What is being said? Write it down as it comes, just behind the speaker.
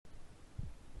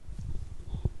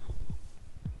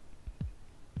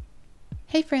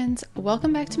Hey friends,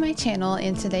 welcome back to my channel.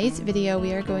 In today's video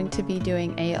we are going to be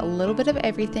doing a little bit of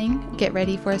everything. Get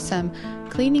ready for some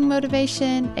cleaning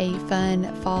motivation, a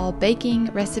fun fall baking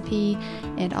recipe,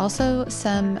 and also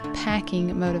some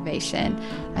packing motivation.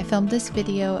 I filmed this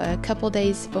video a couple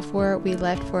days before we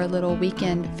left for a little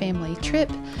weekend family trip,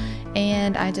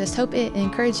 and I just hope it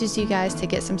encourages you guys to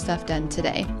get some stuff done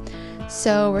today.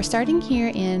 So we're starting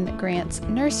here in Grant's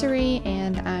nursery,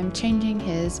 and I'm changing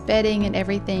his bedding and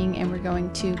everything, and we're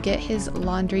going to get his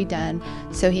laundry done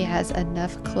so he has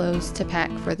enough clothes to pack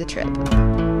for the trip.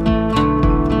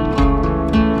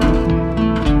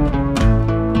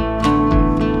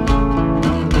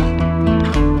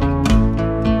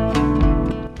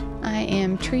 I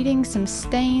am treating some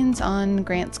stains on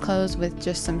Grant's clothes with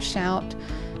just some Shout.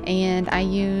 And I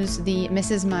use the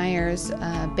Mrs. Meyer's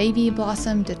Baby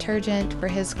Blossom detergent for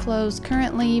his clothes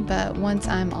currently, but once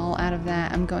I'm all out of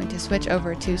that, I'm going to switch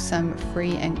over to some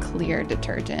Free and Clear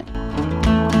detergent.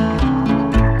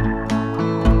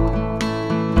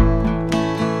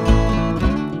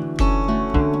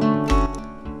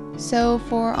 So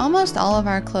for almost all of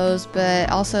our clothes, but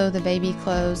also the baby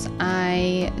clothes,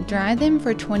 I dry them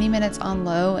for 20 minutes on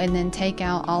low and then take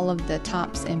out all of the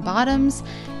tops and bottoms,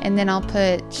 and then I'll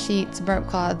put sheets, burp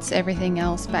cloths, everything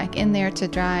else back in there to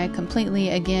dry completely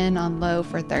again on low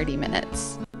for 30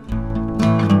 minutes.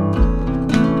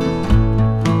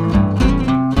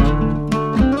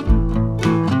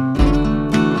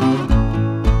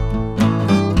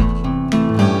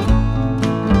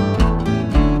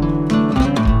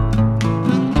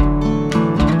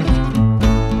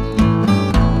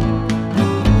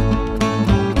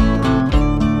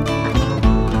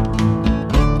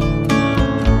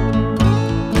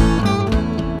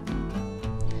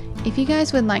 If you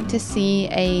guys would like to see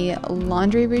a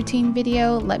laundry routine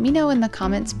video, let me know in the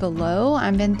comments below.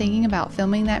 I've been thinking about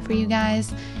filming that for you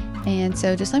guys, and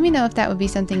so just let me know if that would be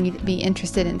something you'd be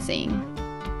interested in seeing.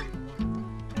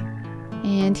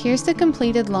 And here's the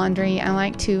completed laundry. I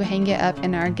like to hang it up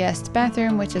in our guest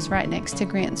bathroom, which is right next to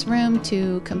Grant's room,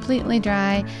 to completely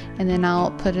dry, and then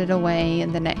I'll put it away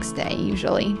the next day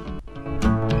usually.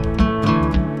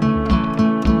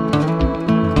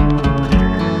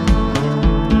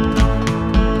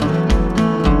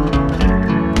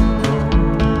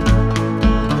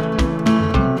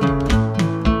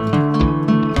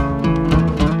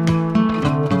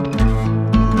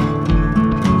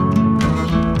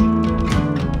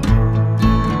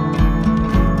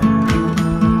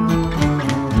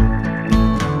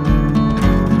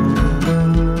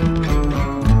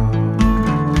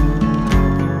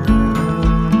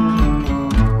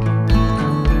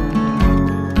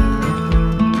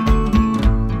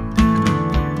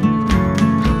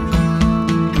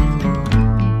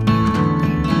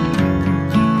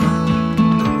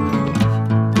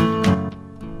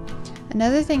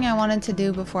 Another thing I wanted to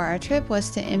do before our trip was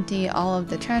to empty all of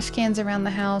the trash cans around the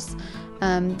house.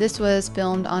 This was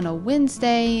filmed on a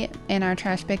Wednesday and our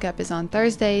trash pickup is on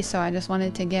Thursday, so I just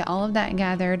wanted to get all of that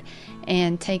gathered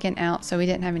and taken out so we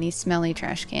didn't have any smelly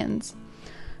trash cans.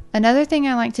 Another thing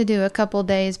I like to do a couple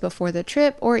days before the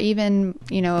trip, or even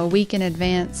a week in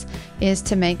advance, is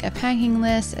to make a packing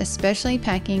list, especially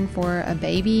packing for a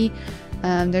baby.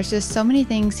 There's just so many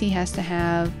things he has to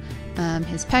have.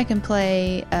 His pack and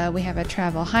play, we have a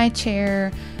travel high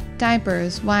chair,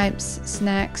 diapers, wipes,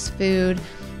 snacks, food.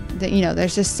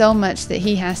 There's just so much that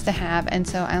he has to have, and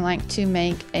so I like to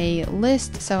make a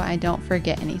list so I don't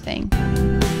forget anything.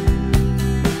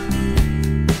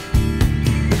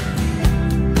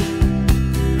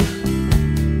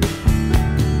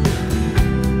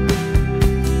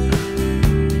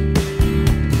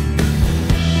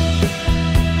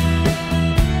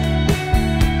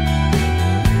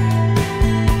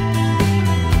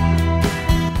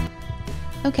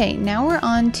 Okay, now we're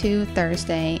on to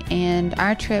Thursday, and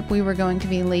our trip, we were going to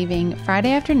be leaving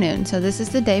Friday afternoon, so this is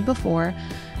the day before.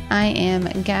 I am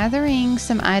gathering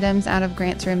some items out of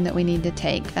Grant's room that we need to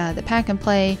take. The pack and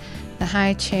play, the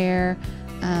high chair,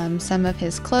 some of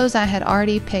his clothes I had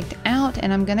already picked out,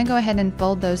 and I'm going to go ahead and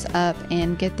fold those up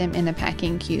and get them in a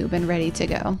packing cube and ready to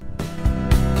go.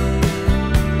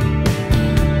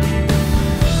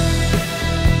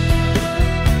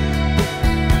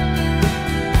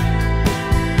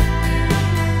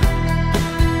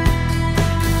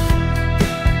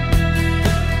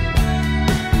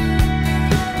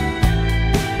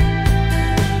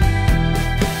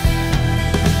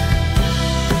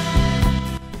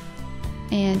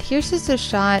 And here's just a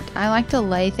shot. I like to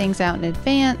lay things out in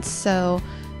advance, so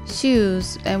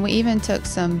shoes, and we even took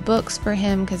some books for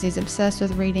him because he's obsessed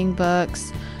with reading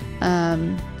books,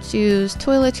 shoes,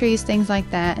 toiletries, things like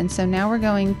that. And so now we're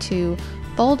going to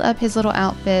fold up his little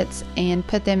outfits and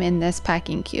put them in this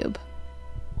packing cube.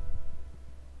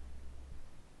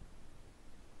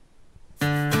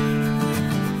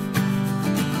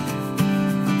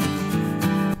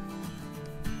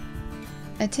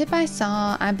 A tip I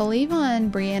saw, I believe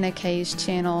on Brianna Kay's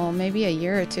channel maybe a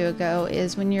year or two ago,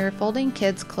 is when you're folding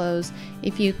kids' clothes,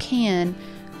 if you can,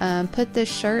 put the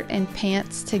shirt and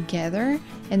pants together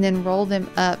and then roll them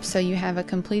up so you have a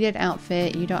completed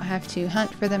outfit. You don't have to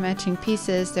hunt for the matching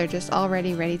pieces, they're just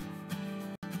already ready.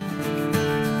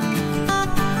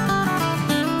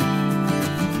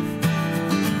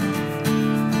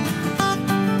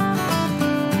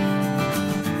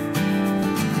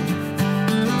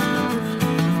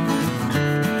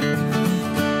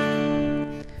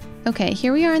 Okay,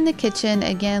 here we are in the kitchen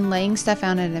again, laying stuff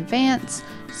out in advance,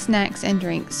 snacks and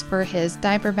drinks for his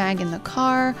diaper bag in the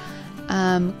car,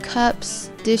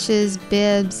 cups, dishes,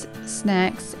 bibs,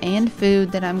 snacks, and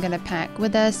food that I'm going to pack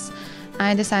with us.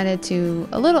 I decided to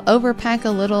overpack a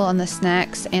little on the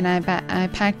snacks, and I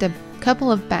packed a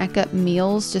couple of backup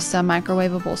meals, just some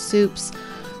microwavable soups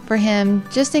for him,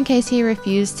 just in case he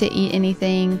refused to eat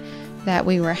anything that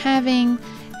we were having,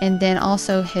 and then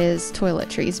also his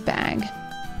toiletries bag.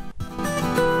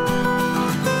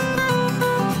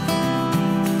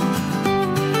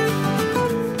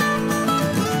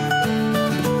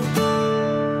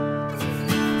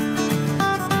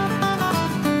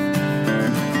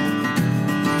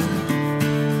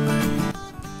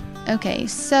 Okay,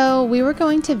 so we were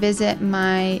going to visit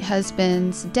my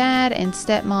husband's dad and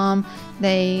stepmom.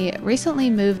 They recently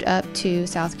moved up to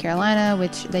South Carolina,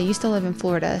 which they used to live in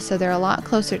Florida, so they're a lot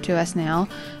closer to us now,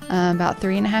 about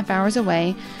 3.5 hours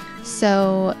away.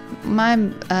 So my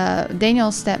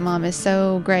Daniel's stepmom is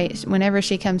so great. Whenever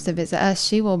she comes to visit us,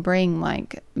 she will bring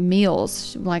like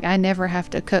meals. Like I never have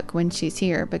to cook when she's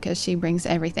here because she brings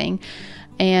everything.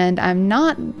 And I'm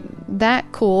not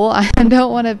that cool. I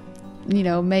don't want to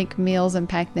make meals and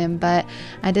pack them, but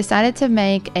I decided to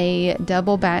make a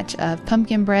double batch of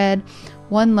pumpkin bread,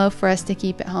 one loaf for us to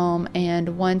keep at home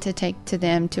and one to take to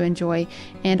them to enjoy,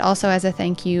 and also as a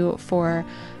thank you for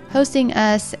hosting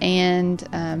us and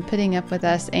putting up with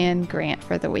us and Grant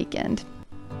for the weekend.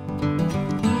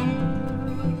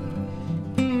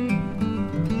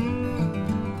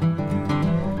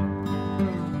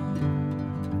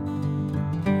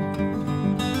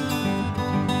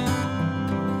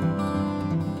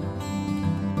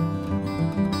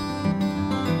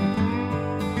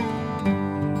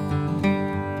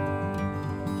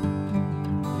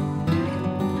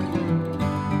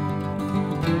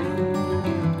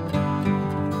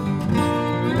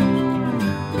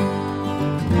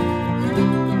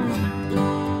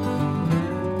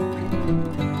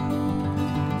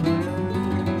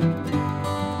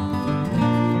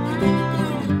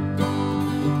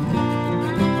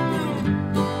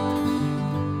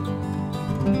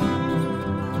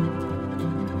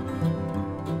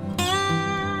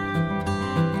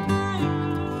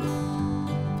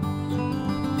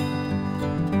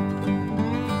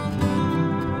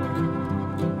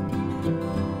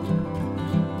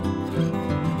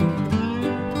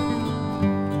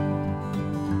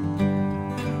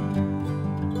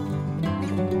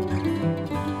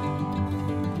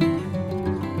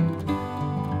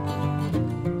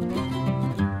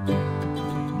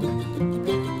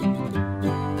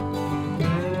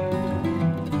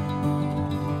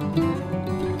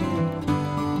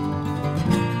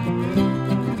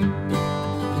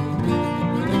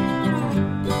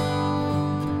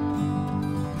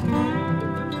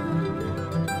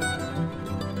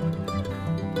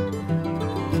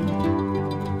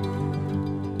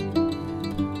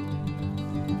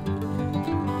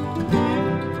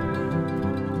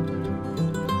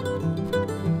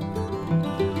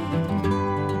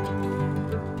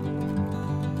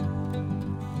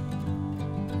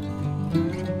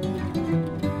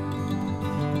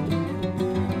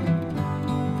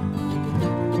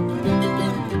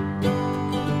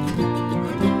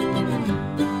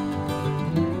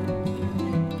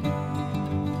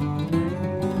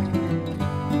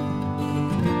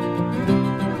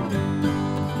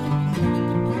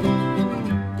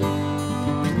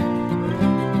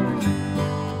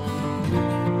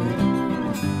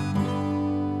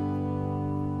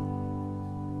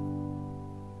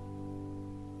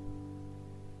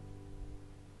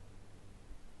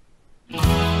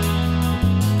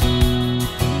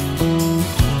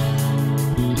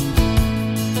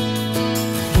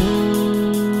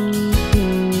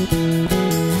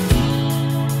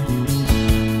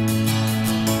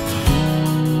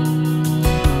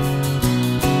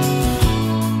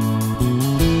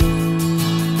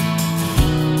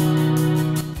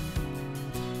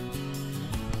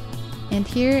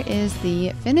 here is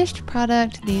the finished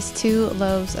product. These 2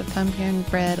 loaves of pumpkin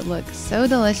bread look so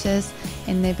delicious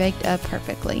and they baked up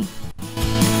perfectly.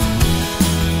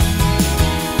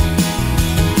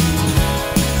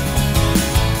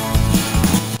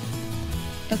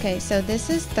 Okay, so this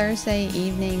is Thursday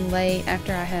evening late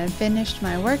after I had finished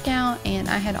my workout, and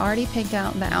I had already picked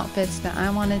out the outfits that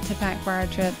I wanted to pack for our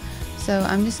trip. So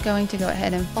I'm just going to go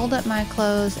ahead and fold up my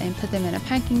clothes and put them in a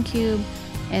packing cube,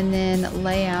 and then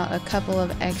lay out a couple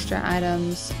of extra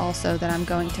items also that I'm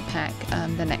going to pack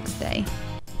the next day.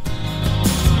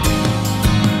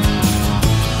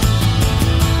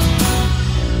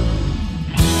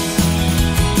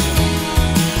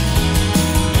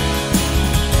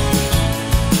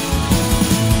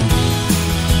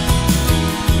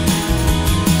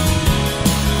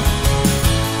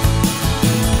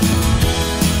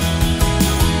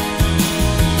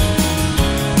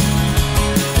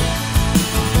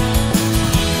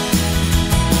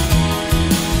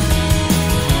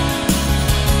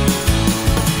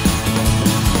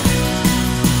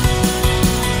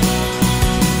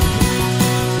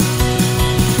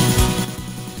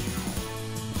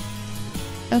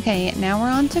 Okay, now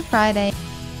we're on to Friday.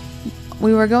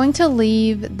 We were going to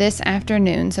leave this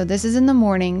afternoon, so this is in the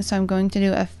morning, so I'm going to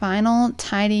do a final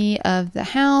tidy of the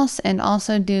house and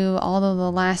also do all of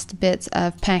the last bits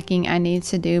of packing I need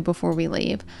to do before we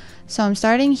leave. So I'm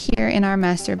starting here in our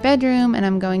master bedroom, and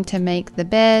I'm going to make the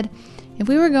bed. If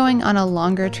we were going on a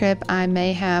longer trip, I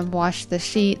may have washed the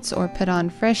sheets or put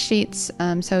on fresh sheets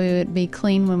so it would be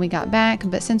clean when we got back,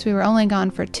 but since we were only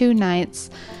gone for 2 nights,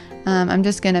 I'm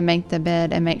just going to make the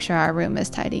bed and make sure our room is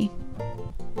tidy.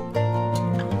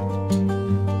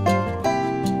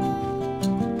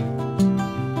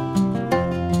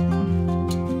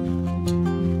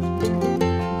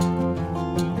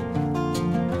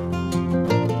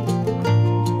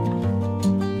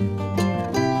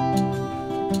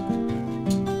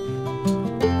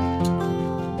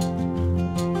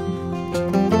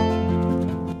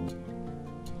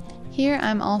 Here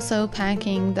I'm also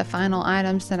packing the final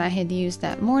items that I had used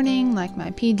that morning, like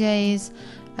my PJs,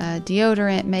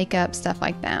 deodorant, makeup, stuff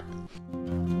like that.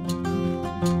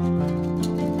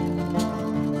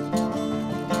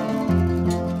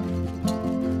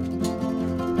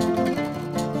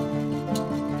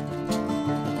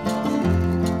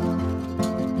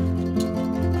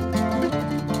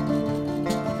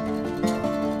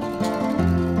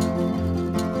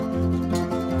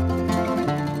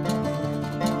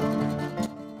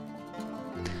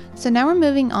 So now we're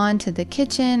moving on to the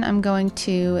kitchen. I'm going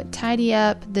to tidy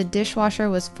up. The dishwasher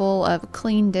was full of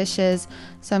clean dishes,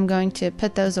 so I'm going to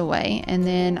put those away, and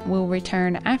then we'll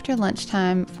return after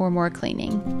lunchtime for more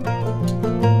cleaning.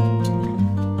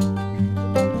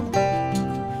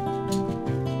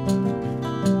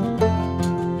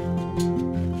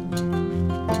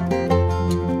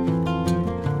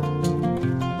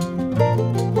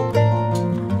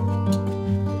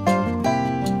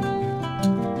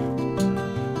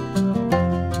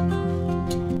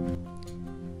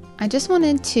 I just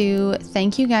wanted to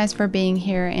thank you guys for being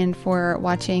here and for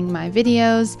watching my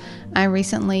videos. I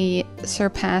recently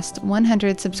surpassed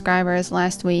 100 subscribers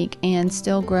last week and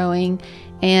still growing,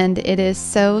 and it is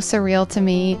so surreal to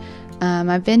me.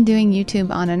 I've been doing YouTube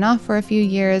on and off for a few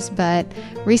years, but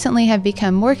recently have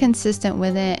become more consistent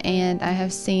with it, and I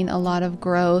have seen a lot of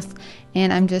growth,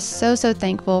 and I'm just so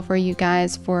thankful for you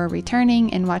guys for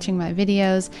returning and watching my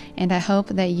videos, and I hope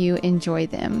that you enjoy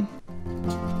them.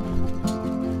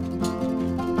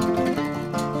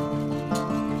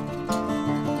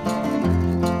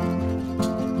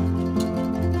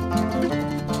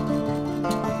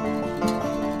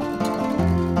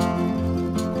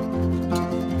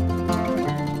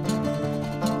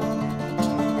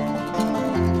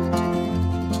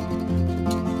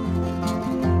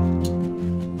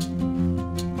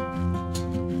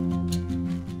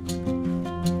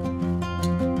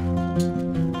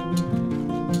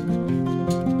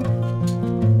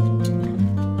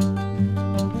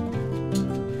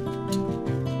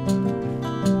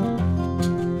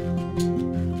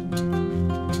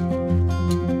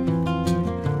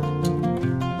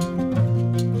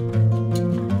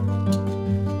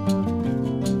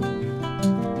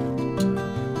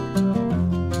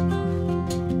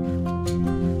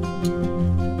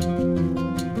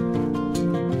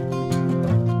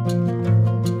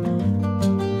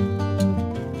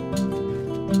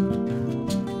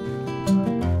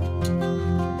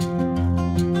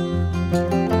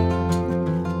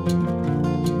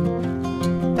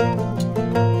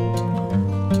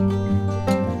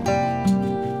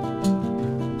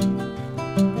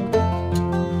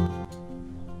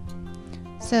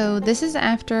 this is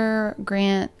after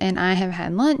Grant and I have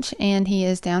had lunch and he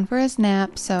is down for his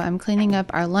nap. So I'm cleaning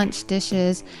up our lunch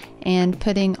dishes and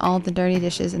putting all the dirty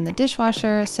dishes in the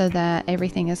dishwasher so that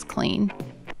everything is clean.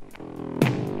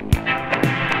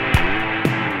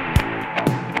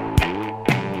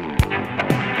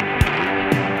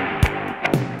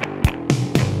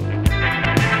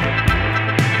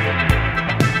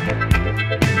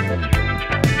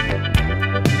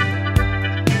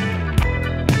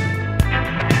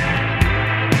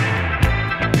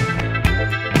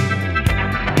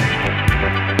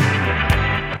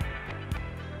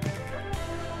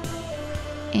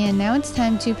 And now it's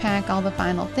time to pack all the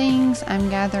final things. I'm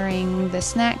gathering the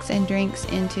snacks and drinks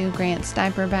into Grant's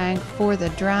diaper bag for the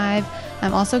drive.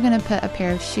 I'm also going to put a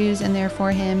pair of shoes in there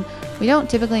for him. We don't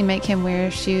typically make him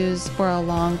wear shoes for a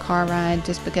long car ride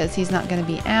just because he's not going to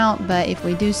be out, but if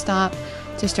we do stop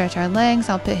to stretch our legs,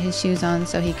 I'll put his shoes on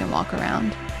so he can walk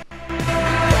around.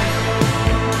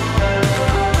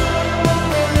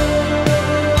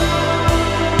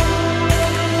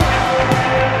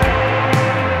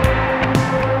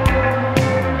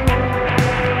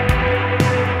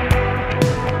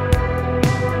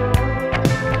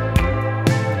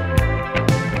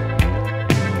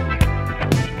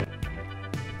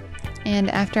 And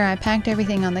after I packed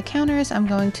everything on the counters, I'm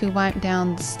going to wipe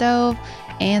down the stove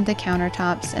and the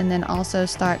countertops and then also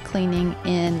start cleaning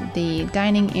in the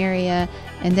dining area,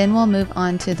 and then we'll move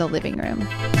on to the living room.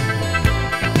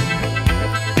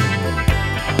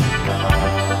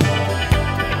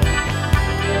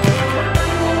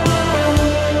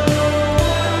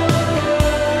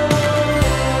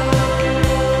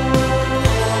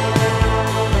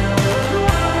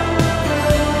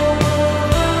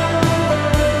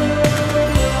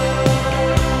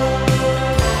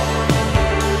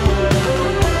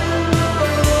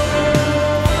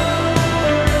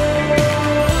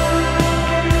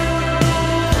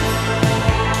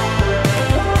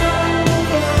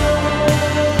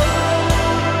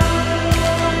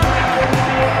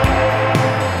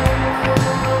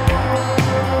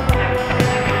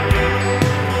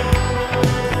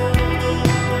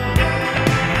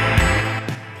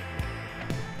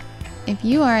 If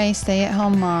you are a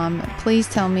stay-at-home mom, please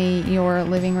tell me your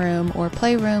living room or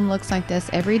playroom looks like this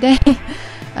every day.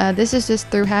 This is just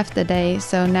through half the day,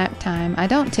 so nap time. I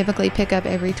don't typically pick up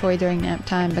every toy during nap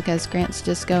time because Grant's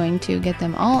just going to get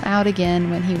them all out again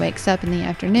when he wakes up in the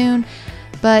afternoon.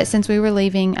 But since we were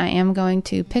leaving, I am going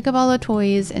to pick up all the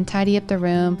toys and tidy up the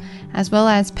room, as well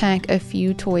as pack a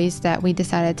few toys that we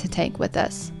decided to take with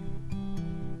us.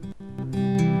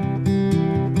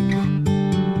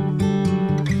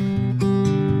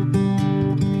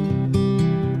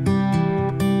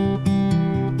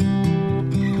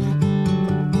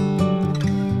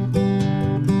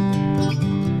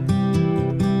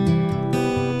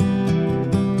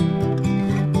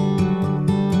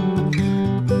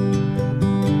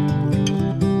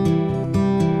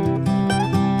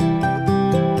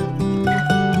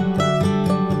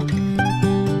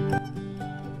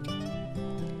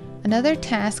 Another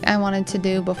task I wanted to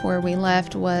do before we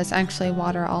left was actually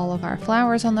water all of our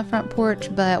flowers on the front porch,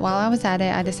 but while I was at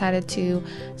it, I decided to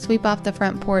sweep off the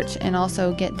front porch and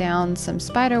also get down some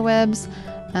spider webs.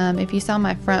 If you saw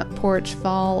my front porch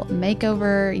fall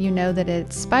makeover, you know that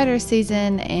it's spider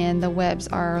season and the webs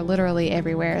are literally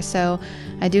everywhere. So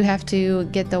I do have to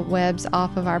get the webs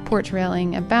off of our porch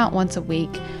railing about once a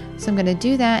week. So I'm going to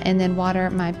do that and then water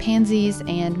my pansies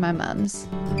and my mums.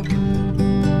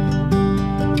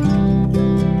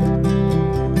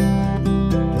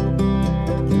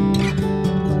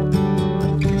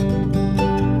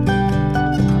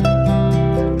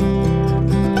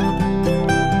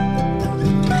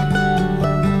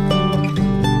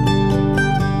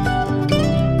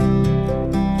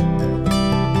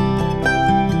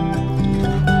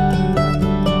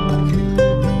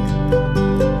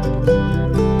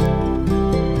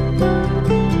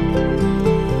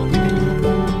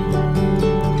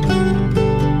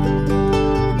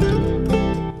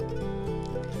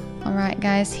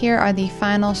 Guys, here are the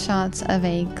final shots of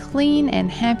a clean and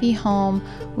happy home.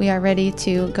 We are ready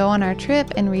to go on our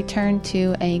trip and return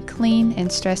to a clean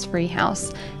and stress-free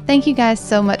house. Thank you guys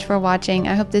so much for watching.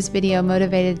 I hope this video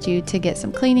motivated you to get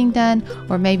some cleaning done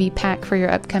or maybe pack for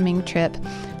your upcoming trip.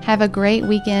 Have a great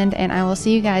weekend, and I will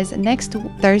see you guys next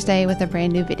Thursday with a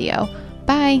brand new video.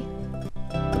 Bye!